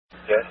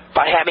Yes.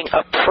 By having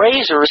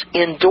appraisers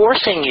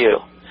endorsing you.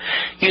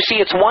 You see,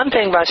 it's one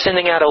thing by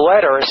sending out a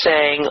letter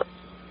saying,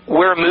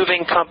 we're a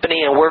moving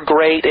company and we're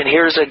great and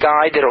here's a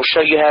guide that'll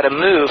show you how to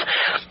move.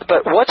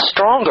 But what's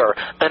stronger?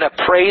 An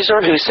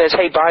appraiser who says,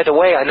 hey, by the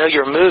way, I know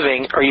you're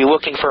moving. Are you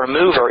looking for a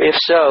mover? If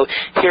so,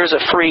 here's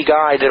a free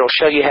guide that'll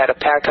show you how to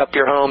pack up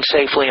your home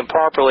safely and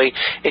properly,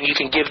 and you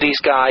can give these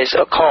guys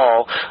a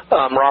call.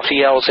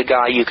 Raphael's a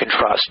guy you can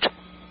trust.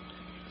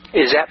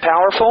 Is that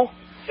powerful?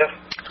 Yes.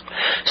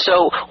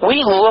 So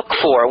we look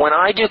for, when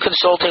I do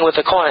consulting with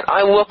a client,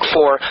 I look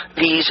for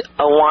these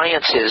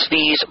alliances,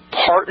 these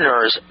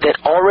partners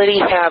that already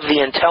have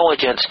the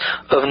intelligence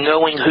of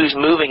knowing who's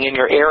moving in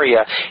your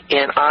area,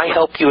 and I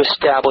help you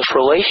establish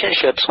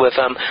relationships with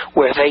them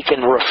where they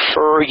can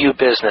refer you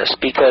business,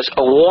 because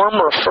a warm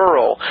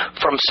referral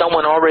from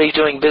someone already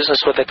doing business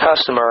with a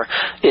customer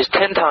is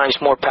 10 times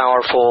more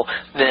powerful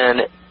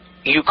than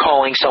you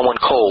calling someone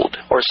cold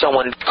or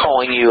someone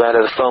calling you out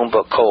of the phone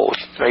book cold.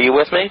 Are you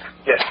with me?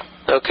 Yes.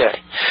 Okay.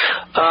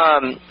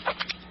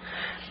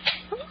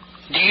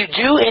 Do you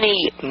do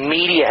any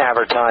media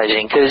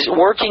advertising? Because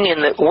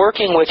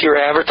working with your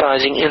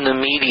advertising in the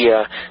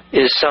media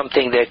is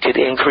something that could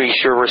increase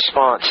your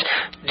response.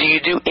 Do you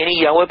do any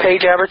Yellow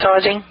Page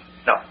advertising?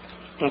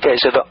 No. Okay,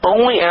 so the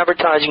only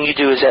advertising you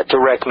do is that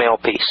direct mail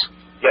piece.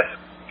 Yes.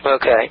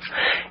 Okay.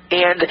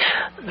 And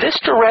this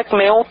direct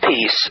mail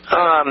piece,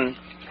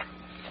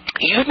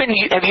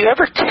 have you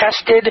ever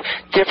tested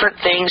different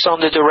things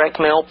on the direct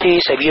mail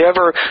piece? Have you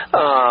ever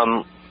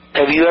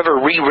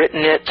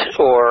rewritten it,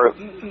 or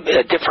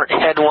a different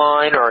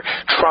headline, or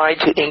tried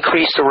to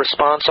increase the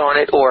response on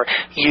it, or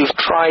you've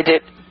tried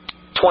it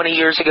 20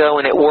 years ago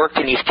and it worked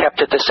and you've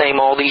kept it the same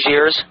all these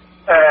years?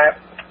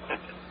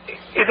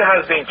 It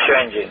has been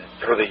changing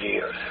through the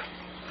years.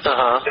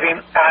 Uh-huh. I've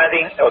been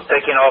adding or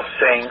taking off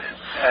things,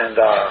 and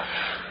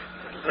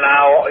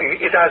now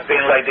it has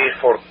been like this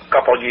for a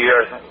couple of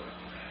years.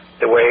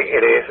 The way it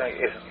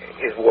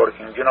is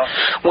working, you know.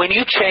 When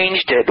you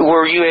changed it,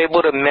 were you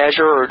able to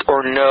measure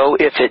or know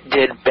if it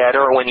did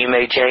better when you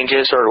made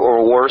changes,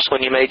 or worse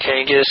when you made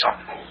changes?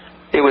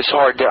 It was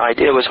hard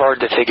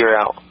to figure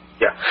out.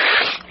 Yeah.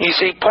 You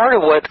see, part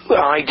of what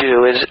I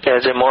do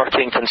as a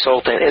marketing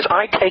consultant is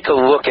I take a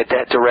look at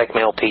that direct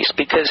mail piece,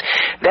 because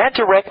that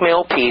direct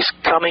mail piece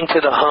coming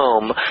to the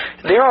home,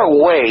 there are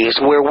ways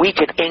where we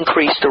could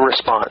increase the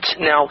response.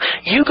 Now,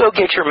 you go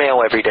get your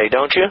mail every day,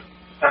 don't you?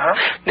 Uh-huh.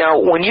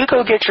 Now, when you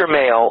go get your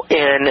mail,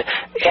 and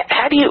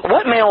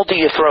what mail do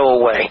you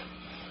throw away?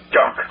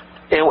 Junk.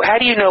 And how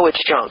do you know it's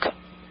junk?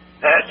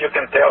 You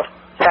can tell.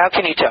 How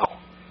can you tell?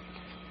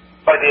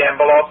 By the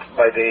envelope,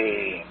 by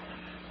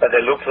the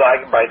look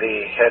like, by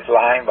the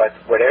headline, by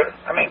whatever.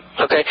 I mean.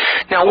 Okay.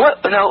 Now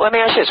let me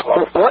ask you this: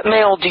 what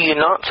mail do you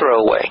not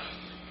throw away?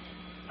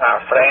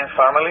 Friends,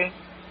 family.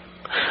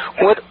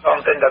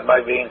 Something that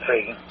might be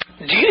intriguing.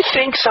 Do you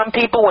think some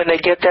people, when they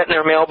get that in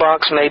their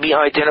mailbox, maybe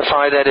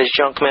identify that as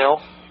junk mail?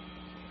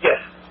 Yes.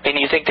 And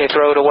you think they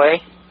throw it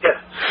away? Yes.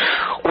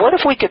 What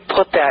if we could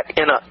put that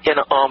in an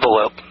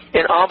envelope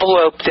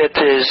that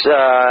is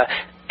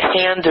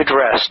hand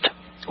addressed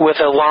with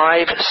a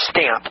live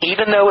stamp?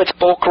 Even though it's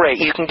bulk rate,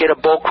 you can get a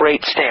bulk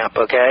rate stamp,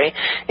 okay,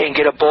 and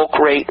get a bulk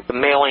rate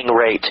mailing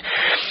rate.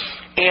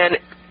 And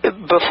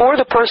before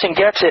the person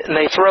gets it and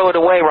they throw it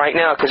away right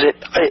now, because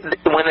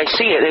when they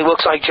see it, it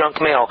looks like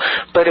junk mail.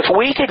 But if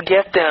we could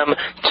get them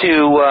to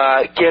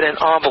get an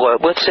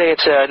envelope, let's say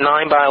it's a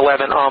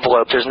 9x11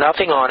 envelope, there's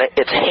nothing on it,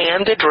 it's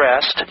hand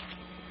addressed,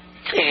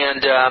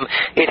 and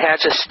it has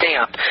a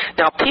stamp.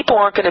 Now, people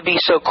aren't going to be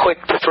so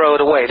quick to throw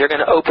it away. They're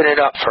going to open it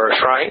up first,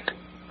 right?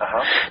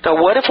 Uh-huh. Now,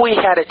 what if we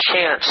had a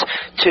chance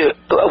to,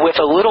 with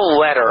a little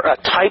letter, a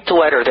typed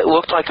letter that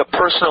looked like a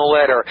personal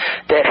letter,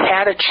 that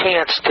had a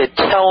chance to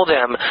tell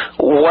them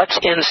what's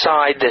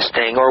inside this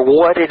thing or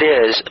what it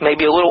is,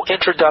 maybe a little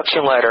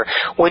introduction letter.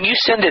 When you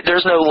send it,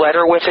 there's no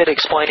letter with it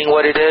explaining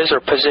what it is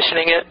or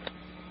positioning it?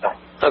 No.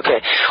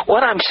 Okay.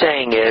 What I'm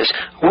saying is,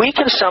 we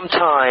can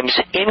sometimes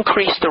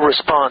increase the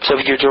response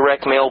of your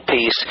direct mail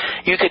piece.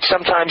 You could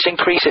sometimes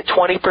increase it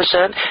 20%.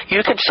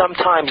 You can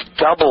sometimes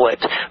double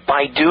it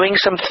by doing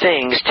some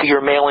things to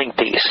your mailing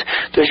piece.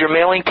 Does your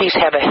mailing piece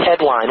have a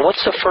headline?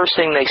 What's the first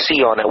thing they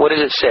see on it? What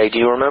does it say? Do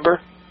you remember?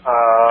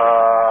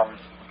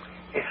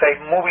 It's a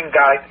moving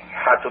guide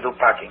how to do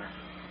packing.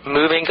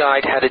 Moving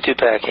guide, how to do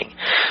packing.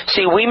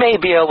 See, we may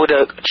be able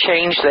to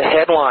change the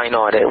headline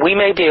on it. We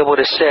may be able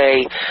to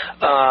say,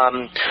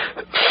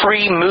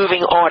 free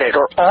moving audit,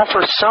 or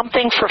offer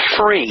something for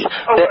free.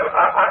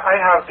 I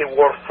have the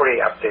word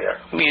free up there.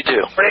 You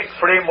do?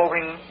 Free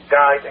moving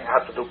guide and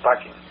how to do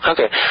packing.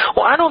 Okay.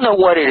 Well, I don't know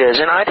what it is,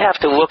 and I'd have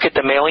to look at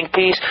the mailing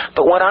piece,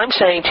 but what I'm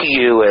saying to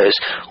you is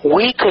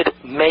we could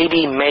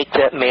maybe make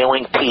that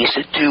mailing piece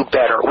do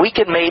better. We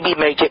could maybe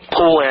make it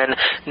pull in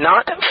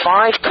not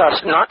five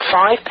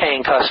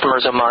paying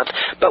customers a month,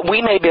 but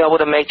we may be able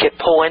to make it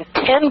pull in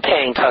 10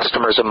 paying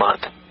customers a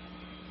month.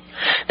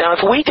 Now,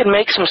 if we could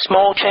make some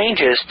small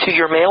changes to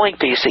your mailing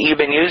piece that you've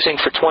been using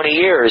for 20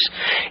 years,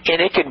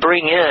 and it could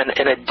bring in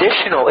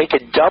it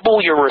could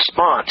double your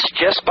response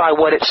just by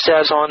what it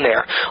says on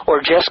there,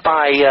 or just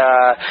by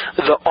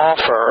the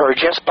offer, or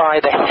just by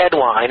the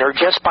headline, or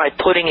just by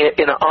putting it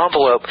in an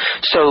envelope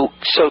so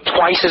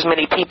twice as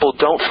many people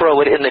don't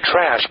throw it in the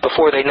trash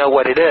before they know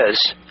what it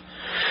is.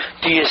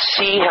 Do you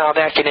see how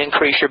that can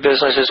increase your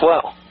business as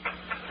well?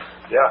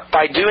 Yeah.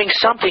 By doing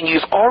something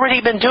you've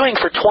already been doing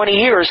for 20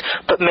 years,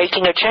 but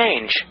making a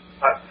change.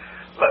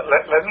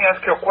 Let me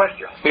ask you a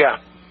question. Yeah.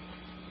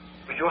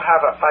 Do you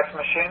have a fax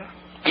machine?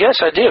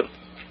 Yes, I do.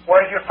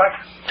 Where is your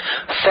fax?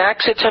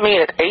 Fax it to me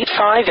at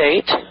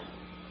 858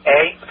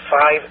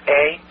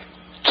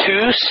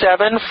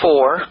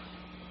 274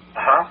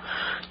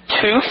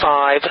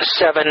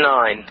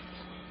 2579.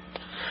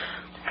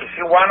 If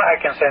you want, I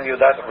can send you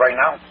that right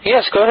now.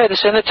 Yes, go ahead and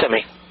send it to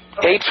me.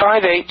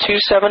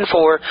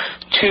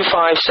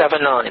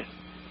 858-274-2579.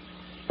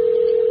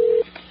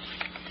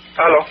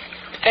 Hello.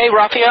 Hey,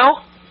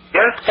 Raphael?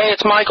 Yes? Hey,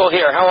 it's Michael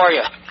here. How are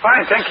you?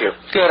 Fine, thank you.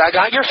 Good. I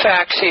got your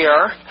fax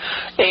here.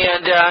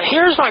 And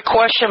here's my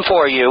question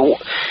for you.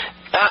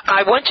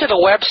 I went to the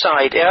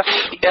website,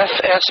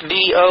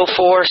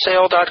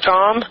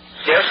 fsbo4sale.com.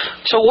 Yes?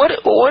 So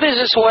what is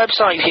this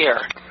website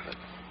here?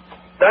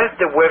 That's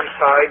the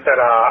website that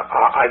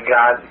I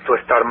got to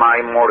start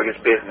my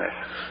mortgage business.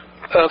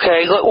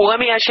 Okay, well, let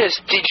me ask you this.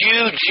 Did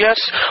you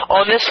just,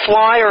 on this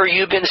flyer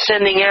you've been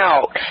sending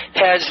out,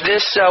 has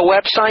this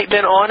website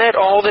been on it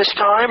all this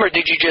time, or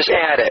did you just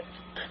add it?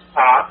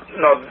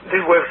 No,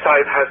 this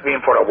website has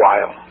been for a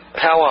while.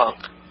 How long?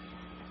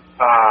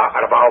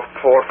 At about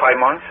 4 or 5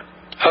 months.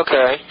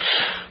 Okay.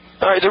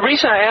 All right, the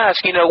reason I ask,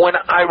 when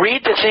I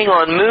read the thing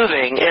on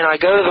moving and I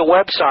go to the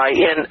website,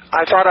 and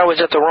I thought I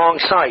was at the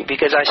wrong site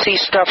because I see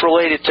stuff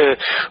related to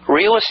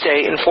real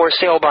estate and for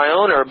sale by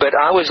owner, but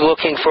I was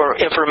looking for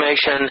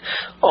information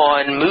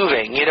on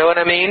moving. You know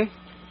what I mean?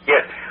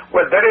 Yes.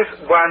 Well, there is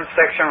one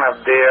section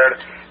up there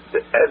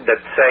that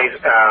says,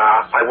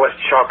 I was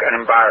shocked and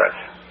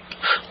embarrassed.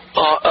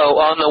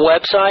 On the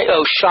website?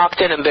 Oh,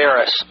 shocked and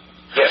embarrassed.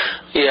 Yes.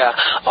 Yeah.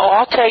 Oh,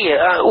 I'll tell you,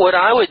 what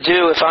I would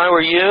do if I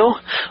were you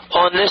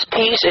on this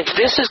piece, if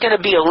this is going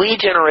to be a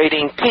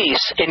lead-generating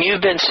piece and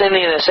you've been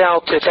sending this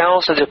out to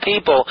thousands of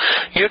people,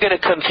 you're going to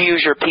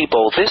confuse your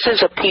people. This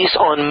is a piece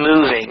on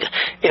moving.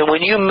 And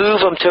when you move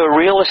them to a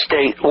real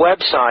estate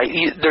website,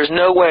 there's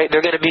no way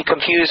they're going to be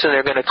confused and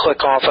they're going to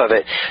click off of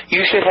it.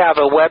 You should have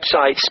a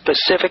website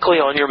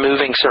specifically on your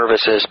moving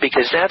services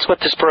because that's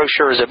what this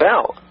brochure is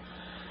about.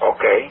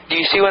 Okay. Do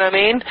you see what I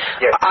mean?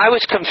 Yes. I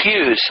was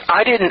confused.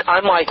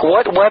 I'm like,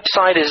 what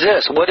website is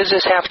this? What does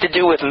this have to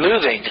do with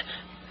moving?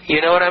 You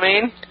know what I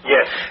mean?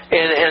 Yes.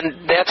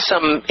 And that's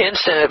some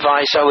instant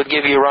advice I would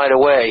give you right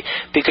away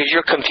because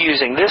you're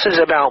confusing. This is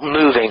about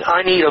moving.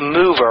 I need a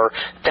mover.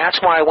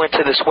 That's why I went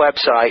to this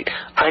website.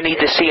 I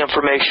need to see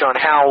information on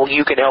how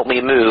you can help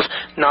me move,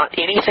 not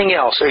anything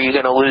else, or you're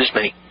going to lose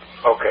me.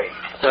 Okay.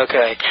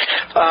 Okay.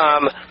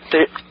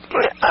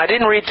 I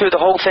didn't read through the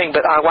whole thing,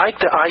 but I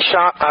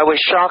was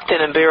shocked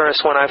and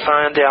embarrassed when I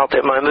found out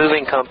that my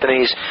moving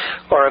companies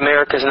are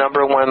America's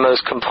 #1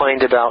 most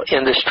complained about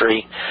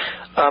industry.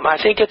 I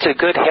think it's a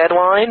good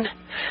headline.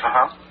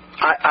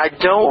 I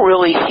don't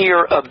really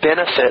hear a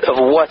benefit of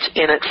what's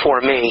in it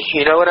for me.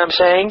 You know what I'm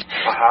saying?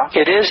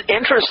 It is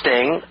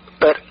interesting,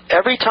 but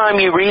every time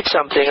you read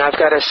something, I've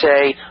got to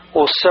say,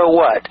 well, so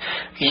what?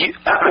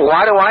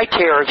 Why do I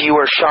care if you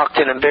were shocked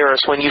and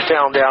embarrassed when you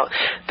found out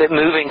that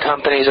moving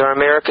companies are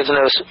America's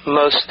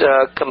most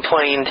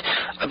complained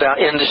about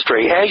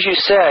industry? As you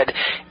said,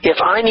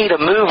 if I need a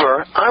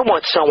mover, I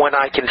want someone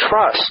I can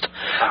trust.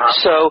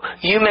 So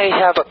you may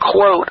have a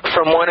quote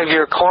from one of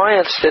your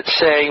clients that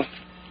say,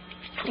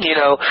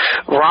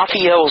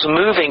 Raphael's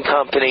moving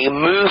company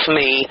moved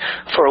me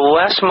for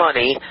less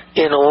money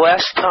in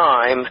less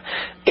time,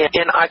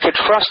 and I could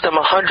trust him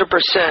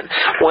 100%.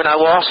 When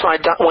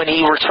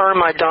he returned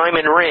my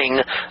diamond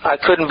ring, I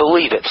couldn't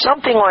believe it.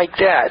 Something like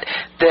that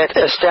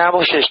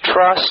establishes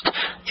trust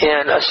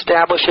and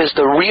establishes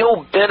the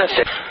real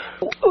benefit.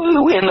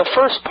 In the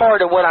first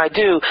part of what I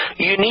do,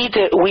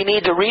 we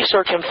need to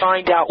research and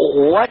find out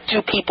what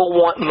do people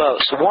want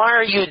most. Why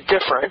are you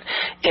different?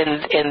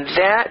 And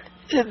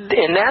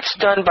that's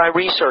done by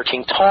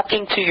researching,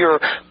 talking to your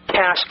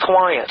past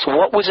clients.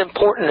 What was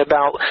important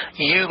about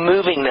you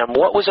moving them?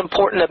 What was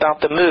important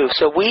about the move?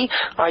 So we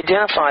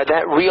identify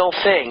that real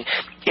thing,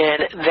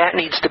 and that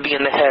needs to be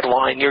in the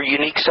headline, your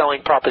unique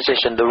selling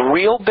proposition, the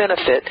real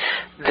benefit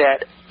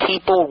that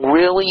people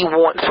really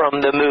want from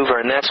the mover,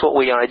 and that's what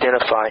we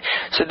identify.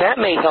 So that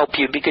may help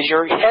you because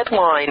your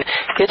headline,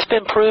 it's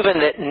been proven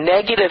that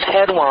negative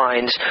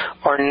headlines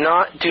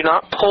do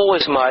not pull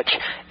as much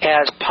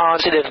as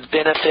positive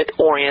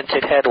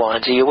benefit-oriented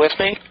headlines. Are you with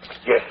me?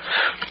 Yes.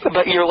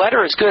 But your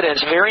letter is good, and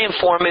it's very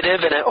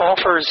informative, and it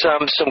offers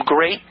some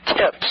great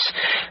tips.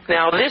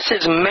 Now, this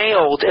is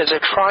mailed as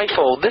a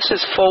trifold. This is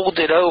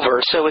folded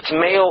over, so it's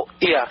mailed,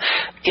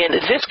 and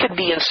this could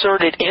be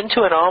inserted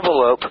into an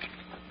envelope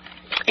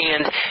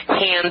and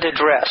hand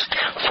addressed.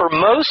 For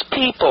most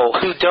people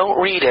who don't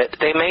read it,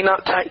 they may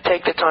not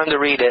take the time to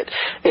read it,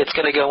 it's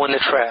going to go in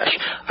the trash.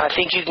 I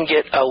think you can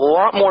get a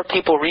lot more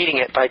people reading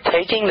it by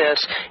taking this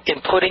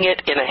and putting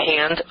it in a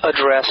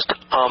hand-addressed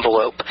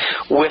envelope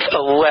with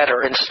a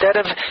letter. Instead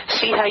of,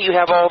 see how you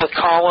have all the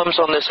columns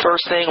on this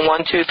first thing,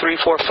 1, 2, 3,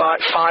 4,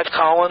 5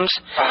 columns?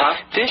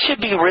 This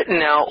should be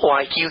written out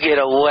like you get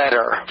a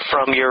letter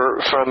from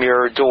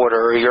your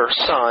daughter or your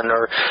son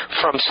or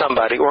from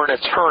somebody or an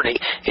attorney.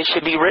 It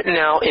should be written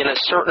out in a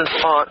certain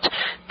font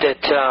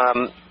that,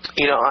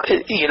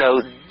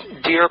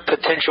 dear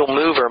potential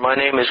mover, my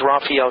name is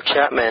Raphael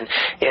Chapman,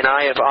 and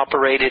I have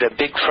operated a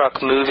big truck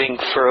moving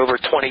for over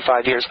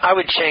 25 years. I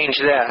would change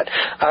that.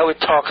 I would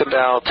talk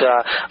about,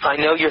 I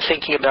know you're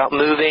thinking about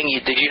moving.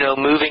 Did you know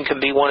moving can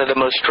be one of the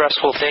most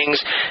stressful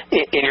things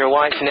in your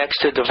life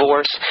next to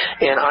divorce?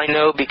 And I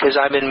know because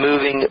I've been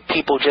moving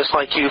people just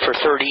like you for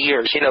 30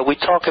 years. We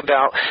talk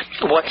about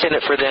what's in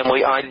it for them.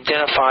 We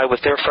identify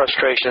with their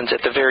frustrations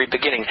at the very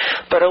beginning.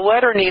 But a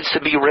letter needs to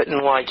be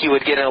written like you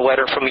would get a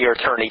letter from your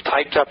attorney,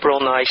 typed up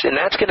real nice, and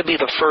that's going to be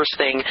the first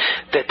thing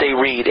that they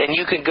read. And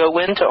you can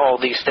go into all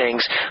these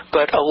things,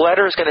 but a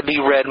letter is going to be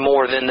read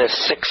more than this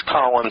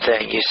 6-column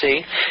thing, you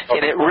see? Okay.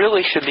 And it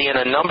really should be in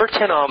a number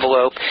 10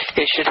 envelope.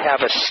 It should have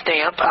a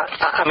stamp.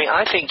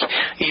 I think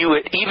you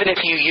would, even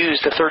if you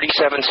use the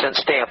 37-cent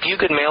stamp, you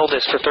could mail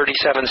this for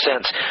 37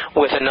 cents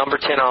with a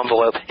number 10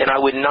 envelope, and I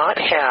would not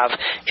have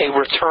a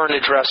return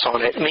address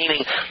on it,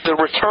 meaning the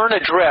return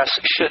address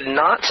should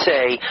not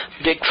say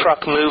Big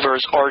Truck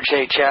Movers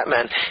R.J.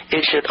 Chapman.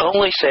 It should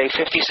only say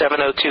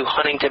 5702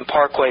 Huntington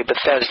Parkway,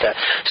 Bethesda.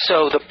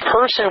 So the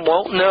person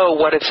won't know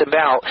what it's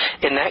about,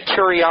 and that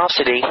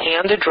curiosity,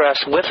 hand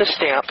addressed with a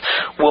stamp,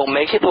 will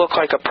make it look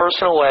like a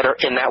personal letter,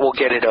 and that will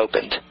get it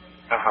opened.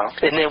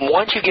 And then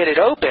once you get it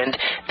opened,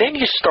 then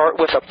you start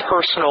with a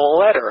personal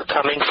letter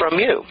coming from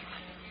you.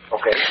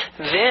 Okay.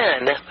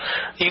 Then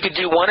you could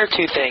do one or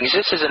two things.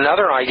 This is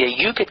another idea.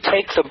 You could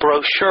take the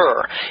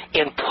brochure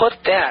and put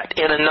that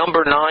in a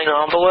number 9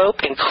 envelope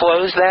and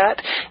close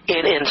that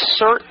and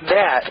insert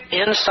that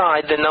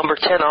inside the number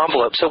 10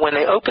 envelope. So when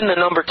they open the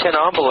number 10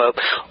 envelope,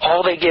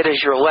 all they get is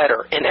your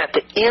letter. And at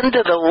the end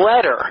of the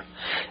letter,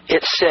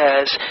 it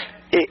says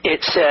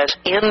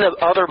in the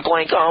other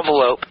blank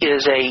envelope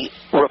is a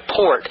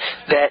report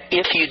that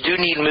if you do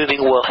need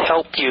moving will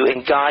help you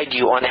and guide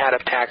you on how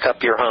to pack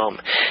up your home.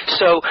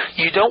 So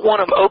you don't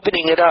want them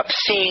opening it up,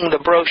 seeing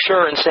the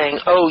brochure and saying,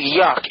 oh,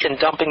 yuck, and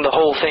dumping the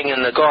whole thing in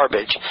the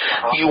garbage.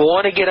 You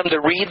want to get them to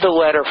read the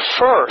letter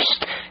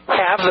first,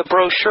 have the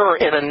brochure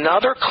in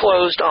another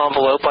closed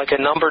envelope, like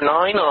a number 9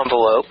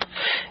 envelope,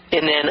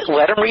 and then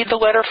let them read the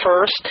letter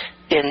first.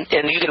 And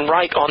you can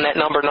write on that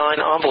number 9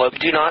 envelope,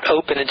 do not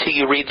open until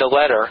you read the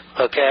letter,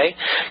 okay?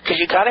 Because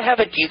you got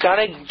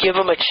to give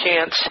them a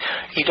chance.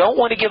 You don't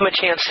want to give them a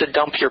chance to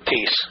dump your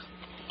piece.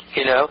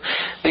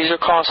 These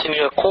are costing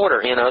you a quarter,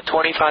 25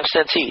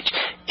 cents each.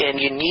 And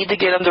you need to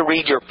get them to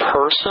read your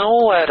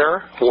personal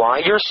letter,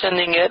 why you're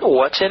sending it,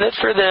 what's in it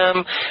for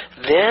them.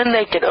 Then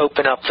they can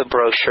open up the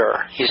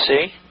brochure, you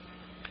see?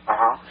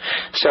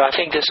 So I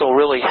think this will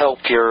really help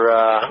your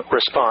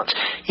response.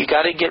 You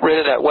got to get rid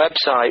of that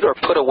website or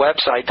put a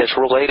website that's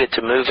related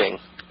to moving.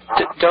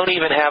 Don't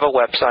even have a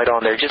website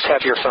on there. Just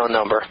have your phone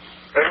number.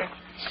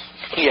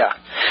 Yeah,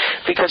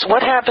 because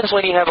what happens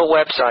when you have a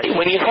website?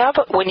 When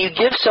you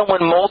give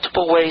someone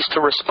multiple ways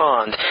to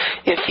respond,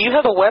 if you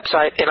have a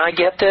website and I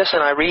get this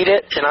and I read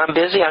it and I'm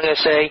busy, I'm going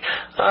to say,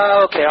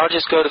 oh, okay, I'll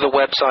just go to the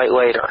website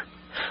later.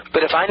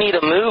 But if I need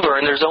a mover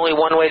and there's only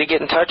one way to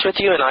get in touch with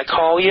you and I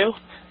call you,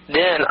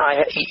 then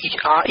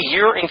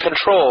you're in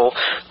control,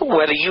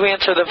 whether you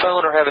answer the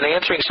phone or have an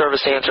answering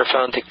service answer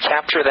phone, to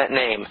capture that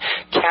name,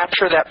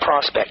 capture that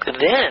prospect.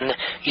 Then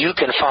you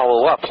can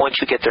follow up once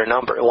you get their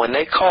number. When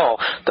they call,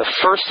 the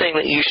first thing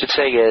that you should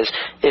say is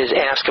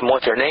ask them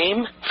what their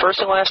name, first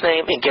and last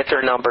name, and get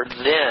their number.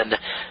 Then,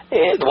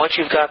 once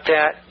you've got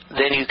that,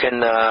 then you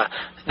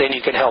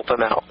can help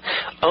them out.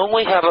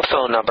 Only have a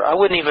phone number. I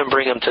wouldn't even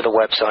bring them to the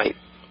website.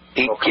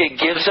 It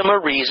gives them a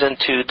reason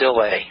to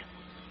delay.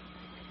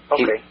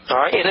 Okay. All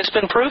right, and it's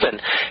been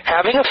proven.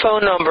 Having a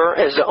phone number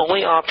is the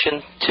only option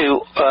to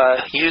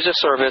use a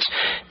service.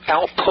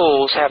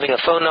 Outpulls having a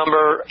phone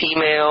number,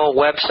 email,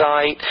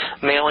 website,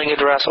 mailing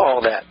address,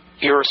 all that.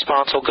 Your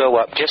response will go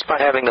up just by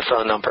having the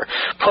phone number.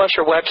 Plus,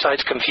 your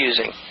website's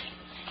confusing.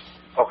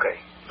 Okay.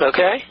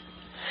 Okay?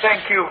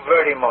 Thank you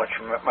very much,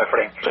 my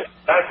friend.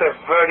 That's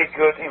a very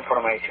good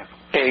information.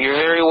 Yeah, you're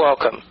very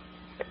welcome.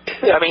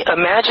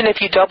 Imagine if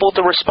you doubled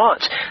the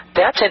response.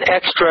 That's an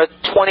extra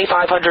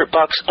 $2,500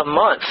 a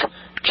month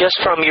just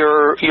from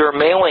your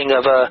mailing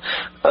of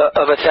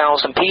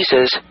 1,000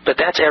 pieces. But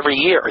that's every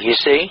year, you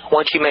see,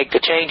 once you make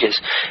the changes,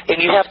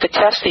 and you have to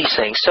test these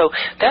things. So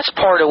that's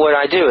part of what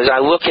I do is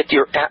I look at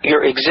your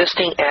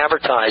existing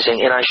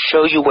advertising and I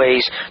show you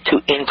ways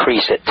to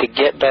increase it, to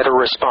get better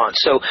response.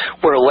 So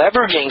we're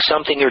leveraging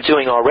something you're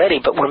doing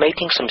already, but we're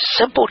making some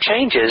simple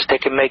changes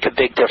that can make a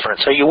big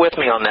difference. Are you with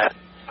me on that?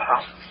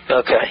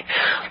 Okay.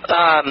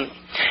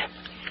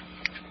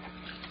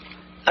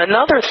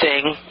 Another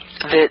thing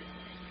that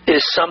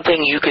is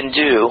something you can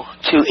do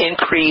to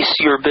increase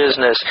your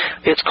business.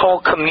 It's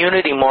called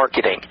community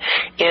marketing.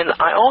 And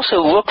I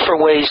also look for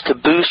ways to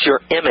boost your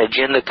image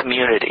in the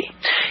community.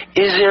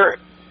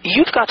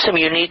 You've got some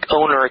unique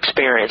owner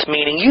experience,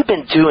 meaning you've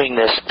been doing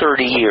this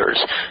 30 years.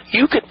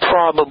 You could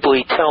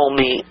probably tell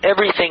me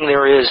everything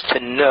there is to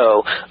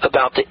know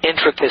about the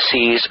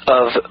intricacies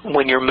of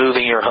when you're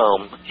moving your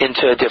home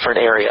into a different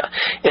area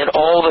and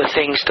all the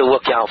things to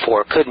look out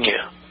for, couldn't you?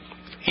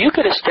 You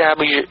could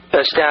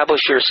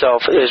establish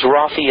yourself as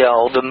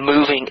Raphael, the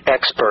moving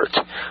expert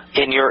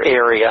in your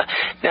area.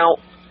 Now,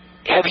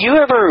 have you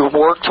ever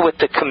worked with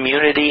the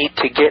community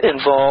to get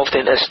involved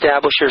and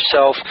establish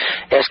yourself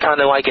as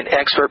kind of like an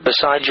expert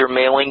besides your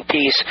mailing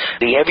piece?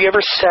 Have you ever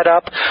set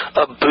up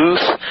a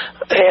booth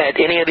at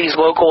any of these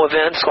local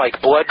events like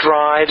blood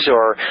drives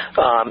or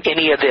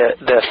any of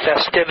the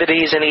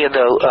festivities, any of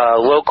the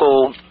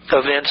local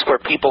events where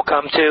people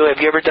come to?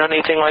 Have you ever done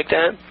anything like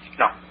that?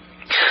 No.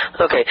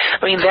 Okay.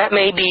 I mean,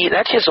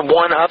 that's just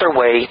one other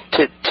way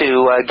to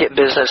get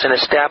business and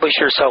establish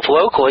yourself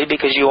locally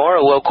because you are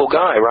a local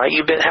guy, right?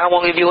 How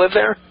long have you lived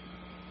there?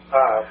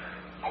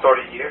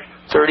 30 years.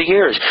 30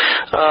 years.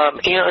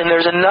 And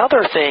there's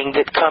another thing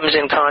that comes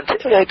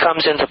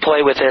into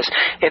play with this,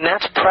 and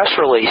that's press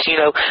release.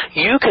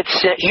 You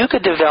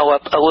could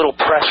develop a little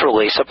press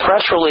release. A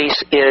press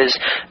release is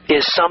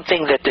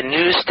something that the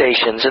news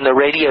stations and the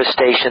radio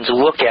stations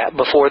look at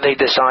before they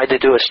decide to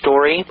do a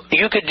story.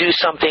 You could do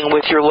something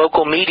with your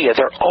local media.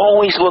 They're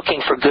always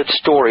looking for good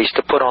stories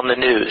to put on the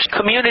news.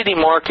 Community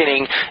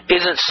marketing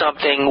isn't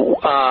something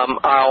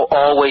I'll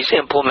always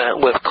implement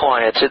with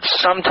clients. It's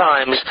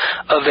sometimes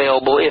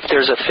available if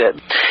there's a fit.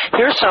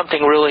 Here's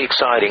something really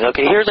exciting.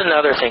 Okay, here's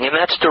another thing, and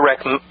that's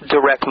direct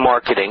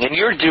marketing. And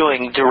you're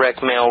doing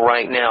direct mail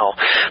right now.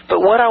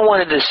 But what I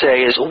wanted to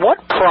say is, what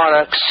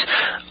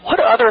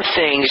other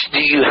things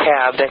do you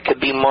have that could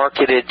be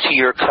marketed to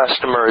your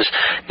customers?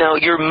 Now,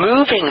 you're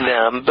moving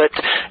them, but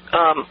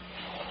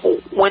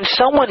when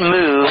someone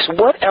moves,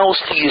 what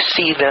else do you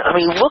see them? I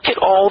mean, look at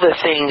all the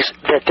things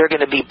that they're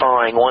going to be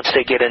buying once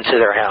they get into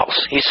their house.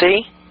 You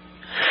see?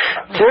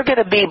 They're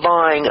going to be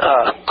buying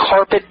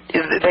carpet.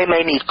 They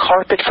may need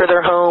carpet for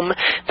their home.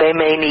 They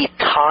may need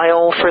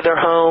tile for their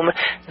home.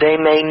 They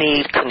may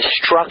need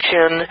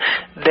construction.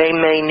 They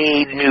may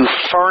need new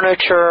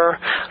furniture.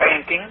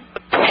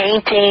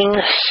 Painting.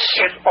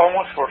 It's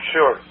almost for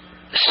sure.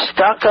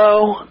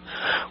 Stucco,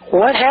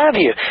 what have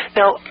you.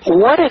 Now,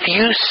 what if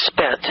you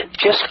spent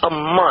just a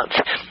month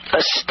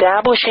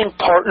establishing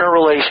partner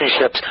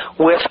relationships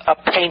with a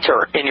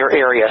painter in your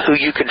area who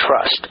you can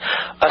trust,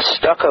 a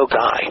stucco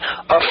guy,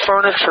 a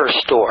furniture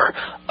store,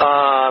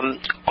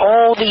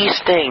 all these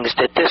things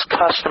that this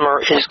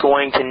customer is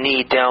going to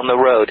need down the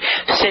road.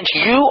 Since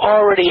you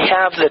already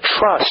have the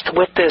trust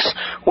with this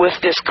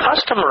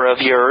customer of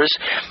yours,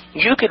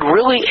 you could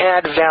really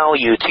add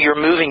value to your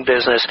moving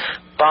business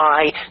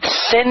by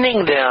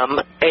sending them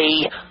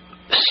a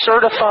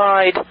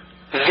certified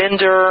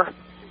vendor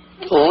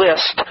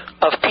list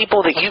of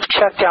people that you've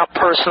checked out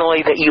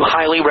personally that you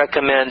highly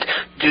recommend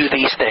do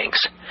these things.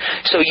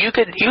 So you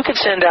could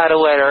send out a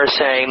letter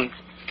saying,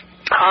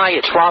 "Hi,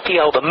 it's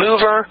Raphael the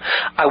Mover.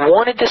 I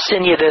wanted to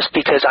send you this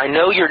because I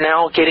know you're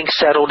now getting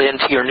settled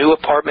into your new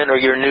apartment or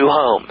your new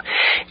home.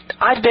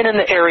 I've been in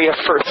the area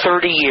for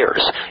 30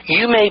 years.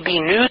 You may be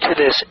new to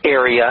this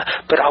area,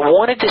 but I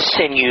wanted to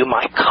send you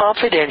my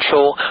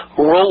confidential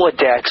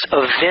Rolodex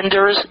of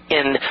vendors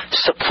and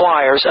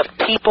suppliers of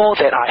people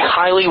that I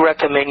highly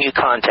recommend you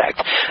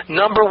contact.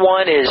 Number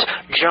one is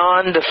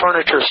John the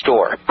Furniture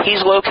Store.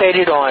 He's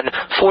located on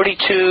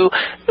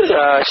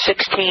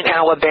 4216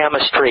 Alabama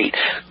Street.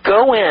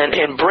 Go in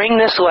and bring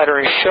this letter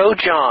and show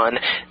John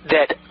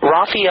that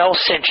Raphael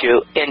sent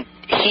you, and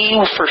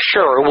he for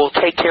sure will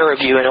take care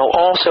of you, and he'll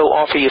also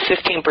offer you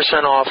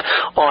 15% off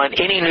on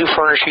any new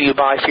furniture you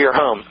buy for your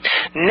home.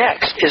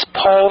 Next is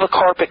Paul the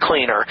Carpet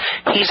Cleaner.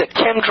 He's a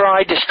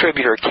ChemDry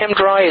distributor.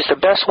 ChemDry is the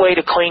best way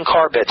to clean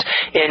carpets,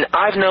 and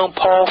I've known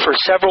Paul for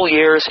several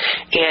years,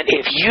 and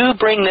if you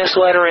bring this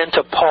letter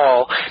into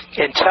Paul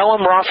and tell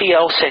him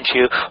Raphael sent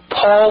you,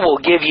 Paul will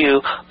give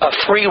you a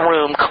free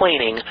room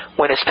cleaning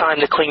when it's time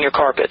to clean your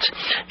carpets.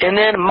 And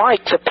then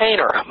Mike the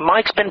painter.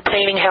 Mike's been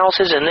painting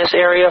houses in this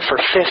area for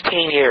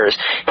 15 years.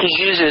 He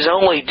uses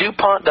only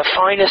DuPont, the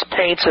finest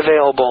paints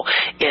available,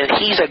 and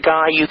he's a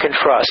guy you can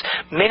trust.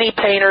 Many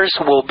painters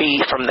will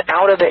be from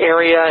out of the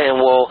area and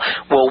will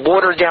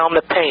water down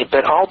the paint,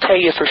 but I'll tell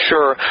you for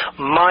sure,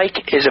 Mike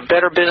is a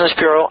Better Business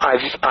Bureau.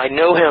 I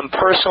know him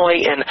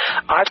personally, and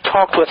I've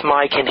talked with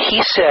Mike, and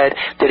he said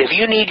that if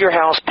you need your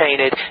house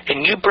painted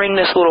and you bring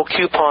this little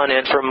coupon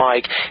in for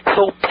Mike,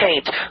 he'll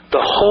paint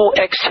the whole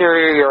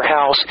exterior of your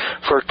house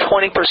for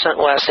 20%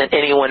 less than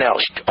anyone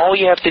else. All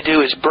you have to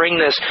do is bring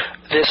this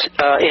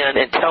in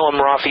and tell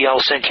them Raphael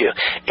sent you.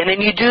 And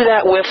then you do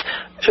that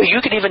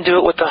you could even do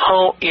it with the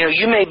home.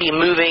 You may be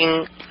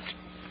moving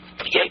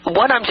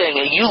what I'm saying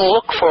is you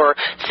look for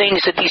things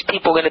that these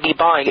people are going to be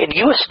buying, and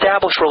you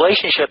establish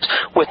relationships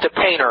with the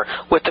painter,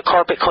 with the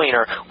carpet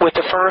cleaner, with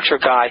the furniture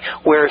guy,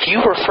 where if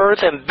you refer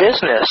them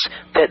business,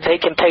 that they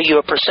can pay you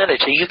a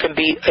percentage. So you can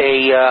be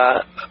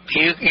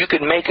you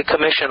can make a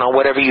commission on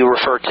whatever you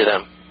refer to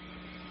them.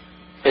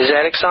 Is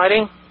that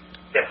exciting?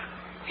 Yes.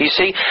 You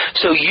see?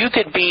 So you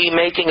could be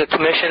making a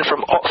commission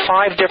from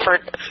 5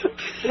 different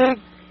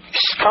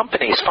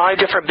companies, 5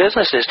 different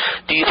businesses.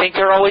 Do you think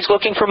they're always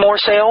looking for more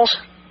sales?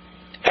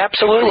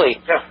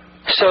 Absolutely. Yeah.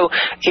 So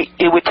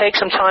it would take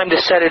some time to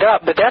set it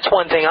up, but that's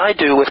one thing I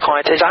do with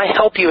clients is I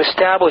help you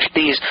establish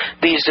these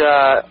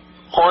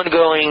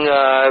ongoing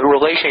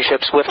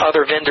relationships with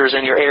other vendors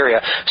in your area.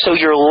 So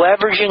you're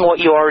leveraging what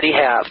you already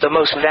have. The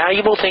most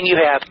valuable thing you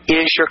have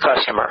is your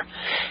customer.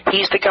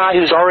 He's the guy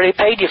who's already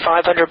paid you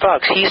 $500.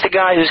 He's the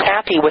guy who's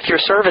happy with your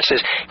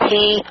services.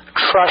 He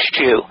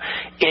trusts you,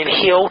 and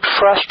he'll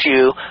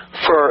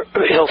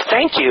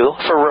thank you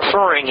for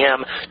referring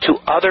him to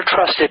other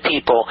trusted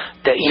people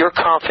that you're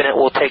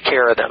confident will take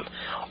care of them.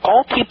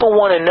 All people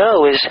want to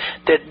know is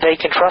that they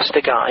can trust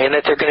the guy and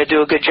that they're going to do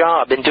a good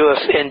job and do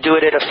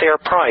it at a fair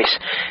price.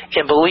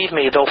 And believe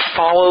me, they'll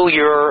follow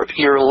your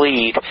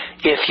lead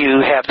if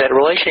you have that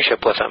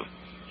relationship with them.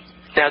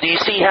 Now, do you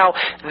see how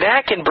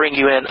that can bring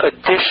you in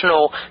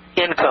additional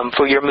income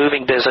for your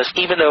moving business,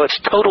 even though it's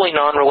totally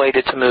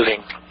non-related to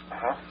moving?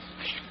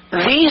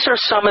 These are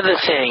some of the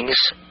things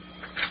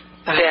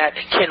that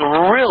can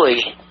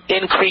really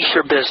increase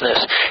your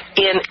business.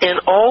 In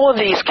all of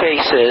these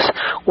cases,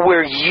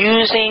 we're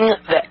using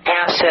the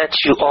assets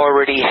you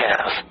already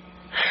have.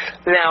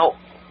 Now,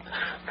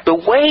 the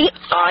way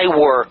I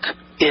work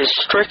is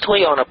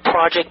strictly on a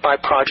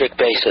project-by-project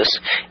basis,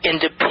 and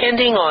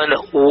depending on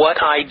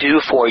what I do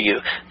for you,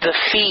 the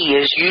fee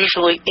is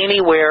usually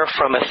anywhere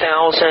from $1,000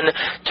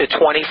 to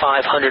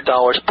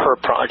 $2,500 per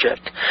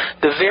project.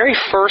 The very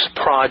first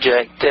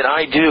project that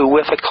I do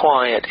with a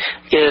client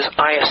is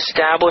I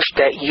establish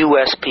that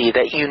USP,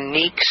 that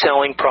unique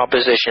selling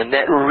proposition,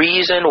 that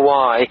reason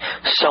why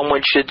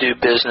someone should do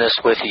business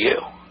with you.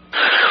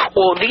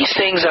 Well, these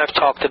things I've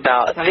talked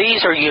about,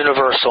 these are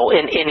universal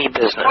in any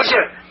business. Oh,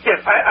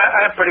 yes.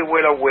 I'm pretty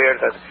well aware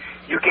that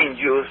you can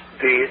use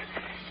this.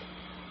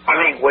 I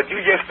mean, what you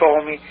just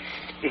told me,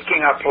 it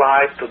can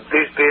apply to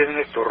this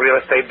business, to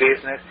real estate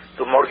business,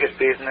 to mortgage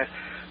business,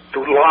 to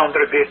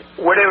laundry business,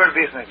 whatever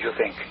business you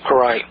think.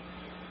 Right.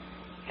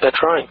 That's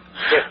right.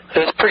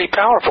 Yes. It's pretty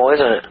powerful,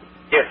 isn't it?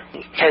 Yes.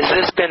 Has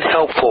this been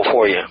helpful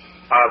for you?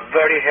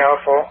 Very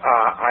helpful.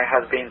 I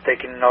have been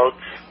taking notes.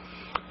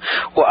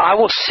 Well,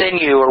 I'll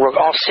send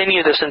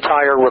you this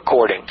entire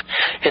recording.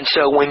 And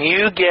so when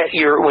you get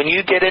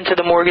into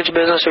the mortgage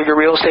business or your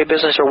real estate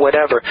business or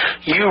whatever,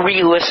 you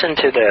re-listen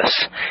to this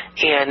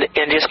and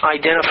just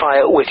identify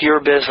it with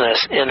your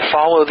business and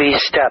follow these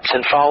steps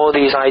and follow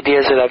these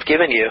ideas that I've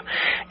given you.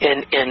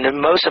 And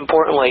most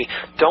importantly,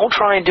 don't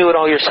try and do it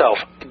all yourself.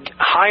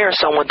 Hire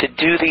someone to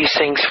do these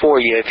things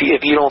for you if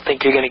you don't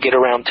think you're going to get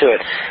around to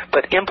it.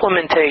 But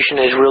implementation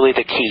is really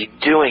the key,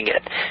 doing it.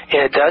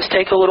 And it does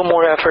take a little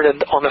more effort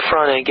on the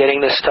front end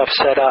getting this stuff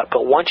set up.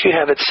 But once you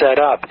have it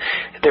set up,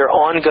 they're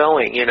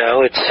ongoing.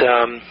 It's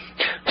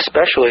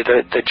especially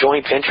the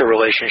joint venture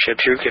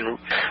relationships. You can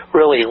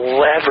really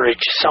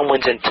leverage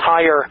someone's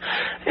entire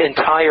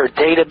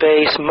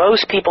database.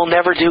 Most people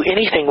never do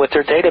anything with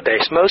their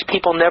database. Most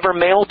people never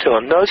mail to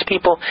them. Most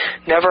people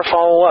never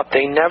follow up.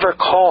 They never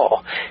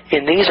call.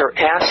 And these are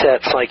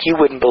assets like you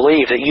wouldn't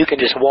believe that you can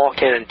just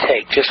walk in and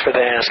take just for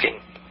the asking.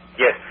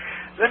 Yes.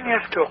 Let me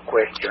ask you a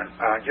question.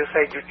 You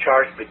said you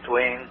charge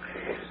between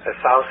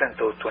 $1,000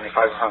 to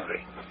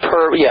 $2,500.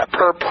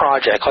 Per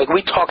project. Like we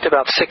talked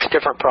about 6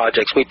 different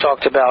projects. We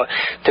talked about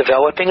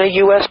developing a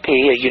USP,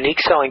 a unique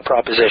selling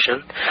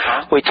proposition.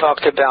 We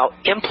talked about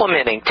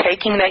implementing,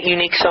 taking that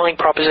unique selling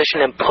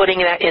proposition and putting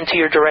that into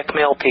your direct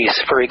mail piece,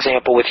 for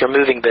example, with your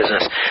moving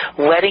business.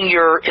 Letting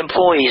your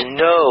employees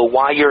know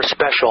why you're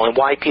special and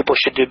why people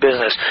should do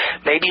business.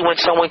 Maybe when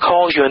someone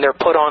calls you and they're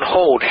put on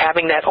hold,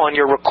 having that on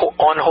your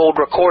on-hold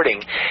recording,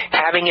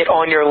 having it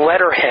on your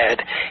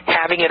letterhead,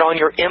 having it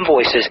on your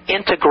invoices,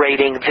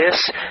 integrating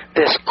this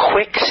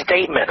quick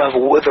statement of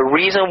the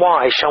reason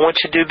why someone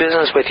should do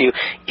business with you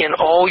in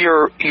all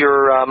your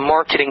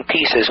marketing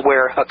pieces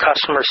where a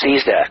customer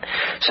sees that.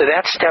 So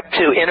that's step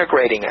 2,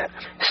 integrating it.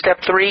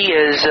 Step 3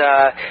 is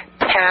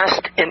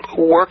past and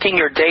working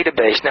your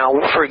database. Now,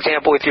 for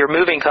example, with your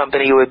moving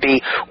company, it would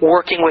be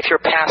working with your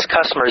past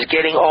customers,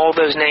 getting all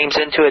those names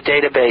into a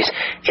database,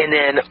 and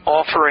then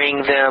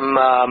offering them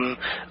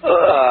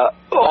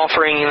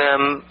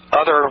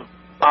other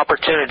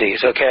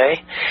opportunities,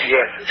 okay?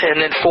 Yes.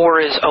 And then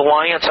 4 is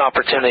alliance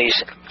opportunities,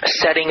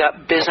 setting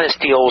up business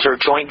deals or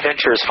joint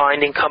ventures,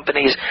 finding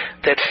companies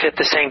that fit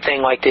the same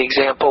thing, like the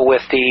example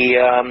with the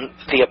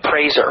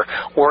appraiser,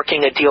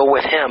 working a deal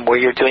with him where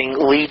you're doing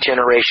lead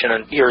generation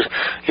and you're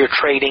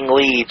trading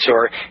leads,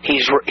 or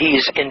he's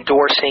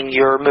endorsing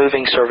your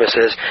moving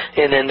services.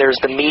 And then there's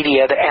the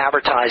media, the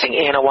advertising,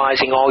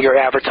 analyzing all your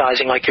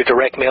advertising, like your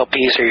direct mail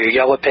piece or your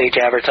Yellow Page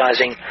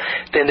advertising.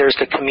 Then there's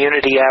the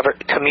community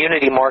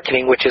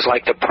marketing, which is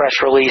like the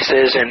press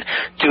releases and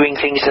doing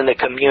things in the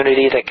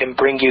community that can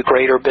bring you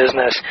greater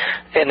business.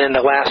 And then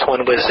the last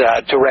one was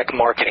direct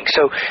marketing.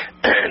 So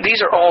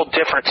these are all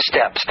different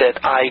steps that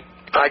I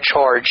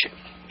charge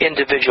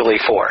individually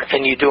for,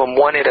 and you do them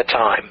one at a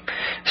time.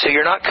 So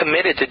you're not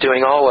committed to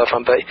doing all of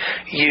them, but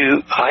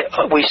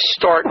we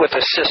start with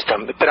a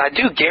system. But I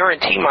do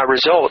guarantee my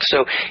results.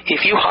 So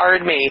if you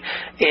hired me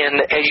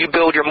as you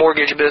build your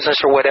mortgage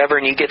business or whatever,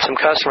 and you get some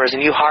customers,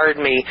 and you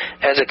hired me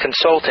as a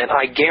consultant,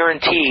 I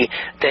guarantee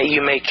that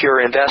you make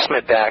your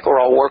investment back, or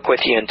I'll work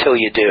with you until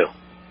you do.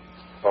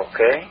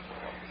 Okay.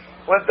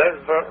 Well, that's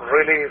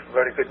really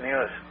very good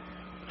news.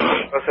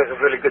 Also, it's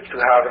really good to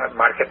have a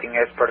marketing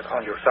expert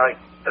on your side.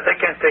 They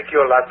can take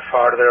you a lot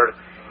farther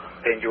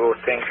than you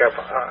think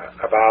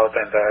about,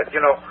 and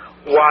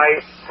why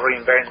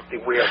reinvent the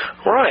wheel?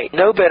 Right.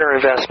 No better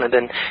investment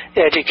than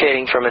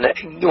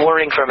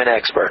learning from an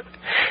expert.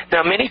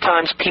 Now, many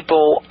times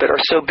people that are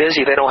so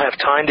busy they don't have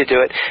time to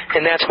do it,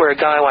 and that's where a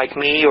guy like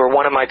me or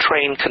one of my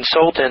trained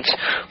consultants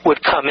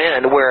would come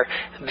in, where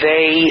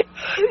they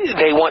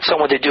want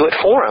someone to do it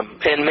for them.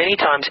 And many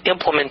times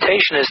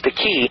implementation is the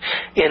key.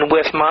 And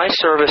with my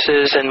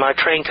services and my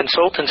trained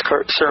consultants'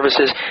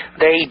 services,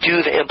 they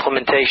do the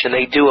implementation.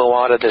 They do a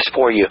lot of this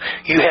for you.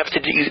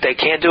 They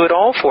can't do it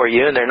all for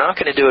you, and they're not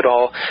going to do it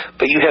all,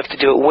 but you have to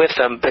do it with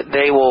them. But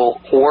they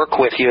will work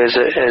with you as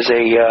a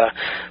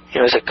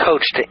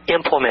coach to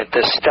implement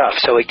this stuff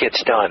so it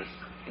gets done.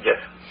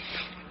 Yes.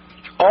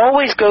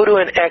 Always go to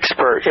an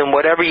expert in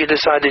whatever you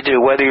decide to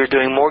do, whether you're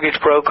doing mortgage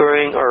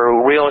brokering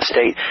or real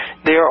estate.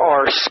 There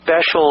are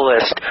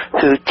specialists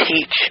who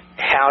teach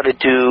how to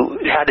do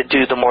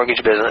the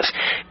mortgage business.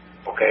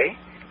 Okay.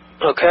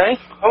 Okay?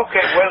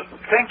 Okay, well,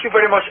 thank you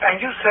very much.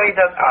 And you say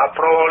that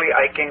probably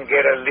I can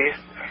get a list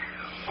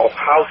of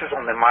houses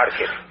on the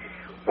market.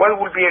 What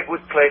would be a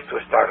good place to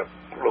start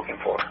looking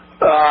for?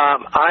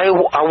 I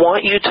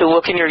want you to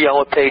look in your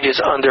Yellow Pages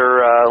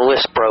under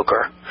List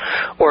Broker,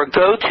 or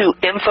go to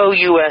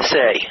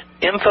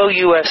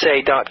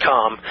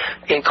infousa.com,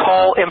 and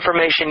call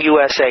Information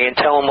USA and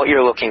tell them what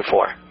you're looking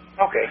for.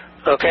 Okay.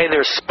 Okay,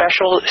 there's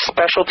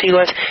specialty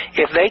lists.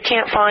 If they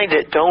can't find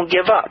it, don't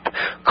give up.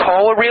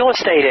 Call a real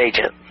estate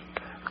agent.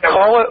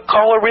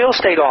 Call a real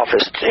estate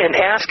office and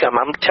ask them.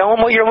 Tell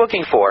them what you're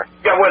looking for.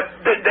 Yeah, well,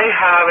 they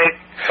have it,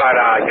 but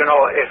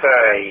it's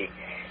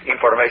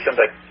information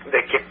that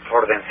they keep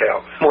for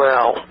themselves.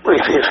 Well,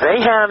 if they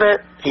have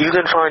it, you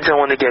can find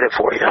someone to get it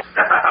for you.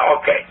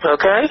 Okay.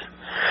 Okay?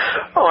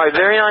 All right,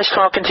 very nice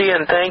talking to you,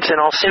 and thanks, and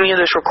I'll send you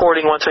this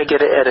recording once I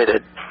get it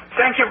edited.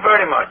 Thank you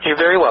very much. You're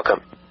very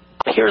welcome.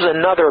 Here's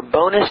another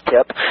bonus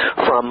tip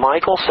from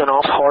Michael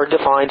Senoff,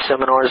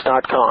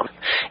 HardToFindSeminars.com.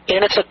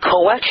 And it's a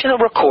collection of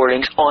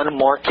recordings on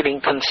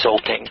marketing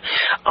consulting.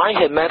 I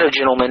had met a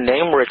gentleman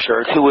named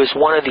Richard who is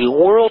one of the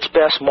world's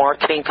best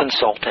marketing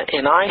consultant,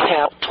 and I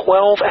have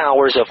 12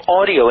 hours of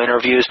audio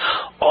interviews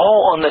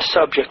all on the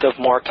subject of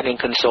marketing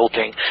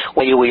consulting.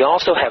 We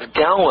also have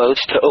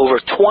downloads to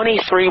over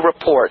 23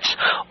 reports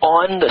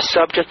on the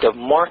subject of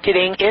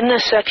marketing. In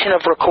the section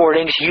of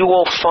recordings, you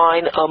will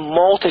find a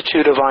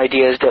multitude of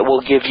ideas that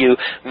will give you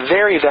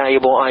very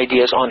valuable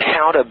ideas on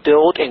how to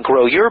build and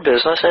grow your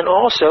business, and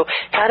also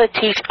how to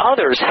teach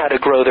others how to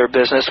grow their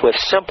business with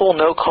simple,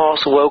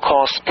 no-cost,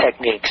 low-cost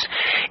techniques.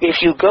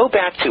 If you go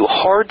back to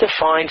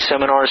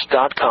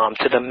hardtofindseminars.com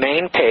to the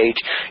main page,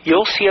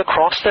 you'll see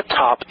across the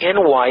top in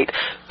white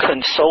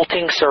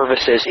consulting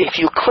services. If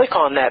you click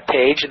on that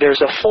page,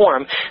 there's a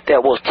form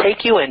that will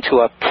take you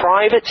into a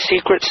private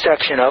secret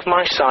section of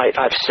my site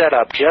I've set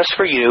up just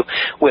for you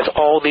with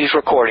all these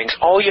recordings.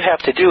 All you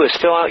have to do is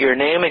fill out your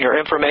name and your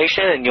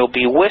information, and you'll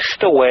be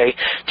whisked away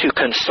to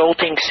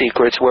Consulting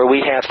Secrets, where we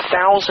have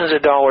thousands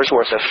of dollars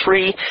worth of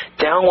free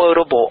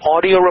downloadable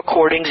audio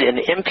recordings in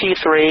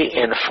MP3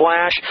 and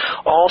Flash,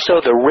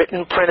 also the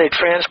written printed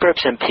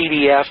transcripts in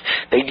PDF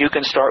that you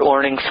can start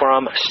learning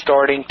from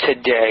starting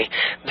today.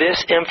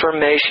 This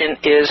information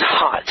is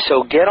hot,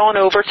 so get on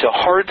over to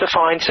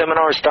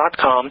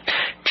hardtofindseminars.com,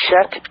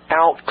 check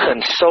out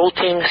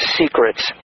Consulting Secrets.